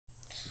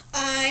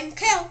I'm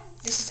Kel.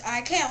 This is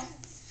icarly.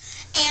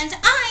 And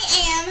I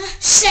am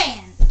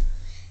Shan.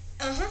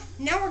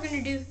 Now we're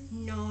going to do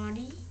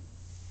Naughty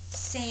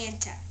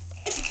Santa.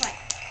 It's a play.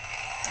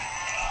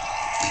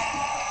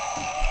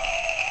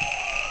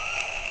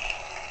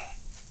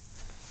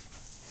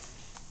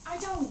 I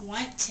don't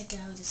want to go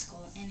to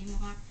school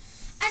anymore.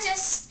 I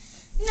just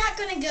not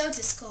going to go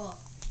to school.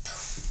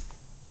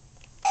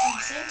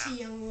 I'm Santa,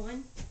 young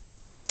one.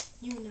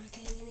 You're not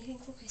getting anything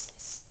for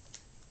Christmas.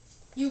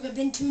 You have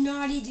been too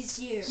naughty this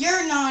year.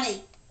 You're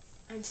naughty.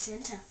 I'm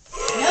Santa.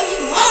 No,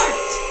 you aren't.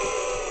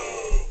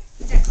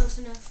 Is that close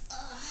enough?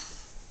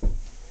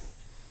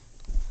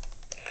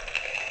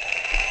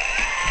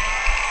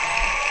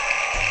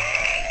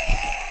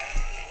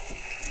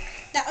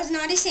 That was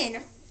Naughty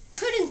Santa.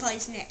 Pudding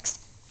plays next.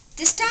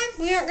 This time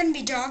we aren't going to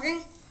be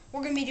jogging.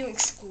 We're going to be doing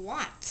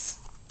squats.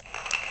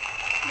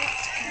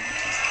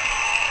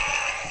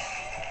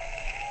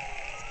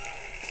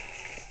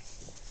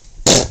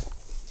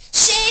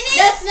 Shannon!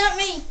 That's not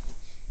me.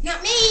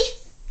 Not me.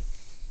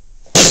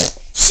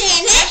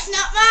 Shannon! That's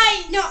not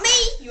mine. Not me.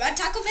 You had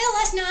Taco Bell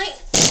last night.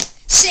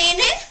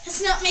 Shannon!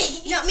 That's not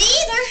me. Not me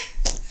either.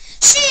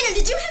 Shannon,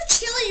 did you have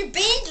chili in your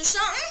beans or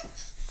something?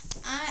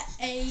 I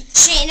ate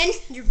Shannon,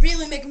 you're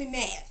really making me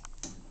mad.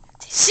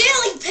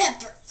 chili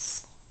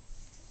peppers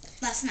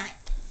last night.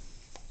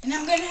 And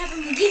I'm going to have them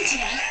again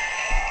today.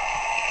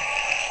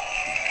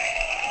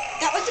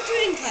 That was the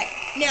pudding play.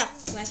 Now,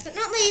 last but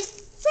not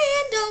least,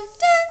 random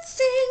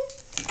dancing.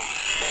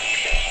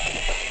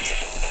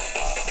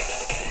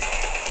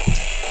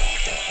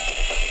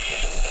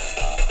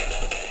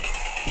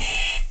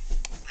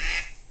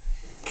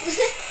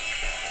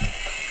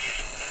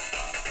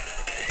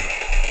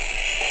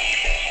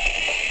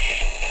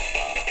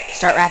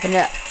 Start wrapping it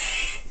up.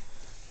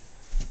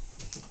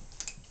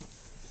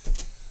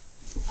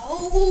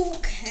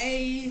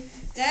 Okay,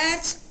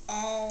 that's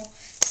all.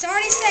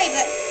 Sorry to say,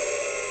 but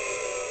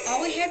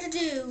all we have to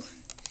do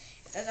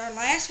is our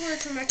last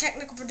words from our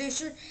technical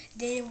producer,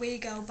 then we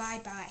go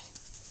bye-bye.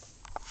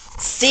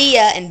 See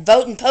ya, and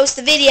vote and post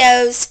the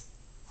videos.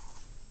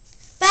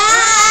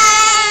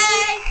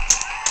 Bye!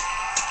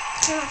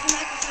 Turn off the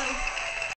microphone.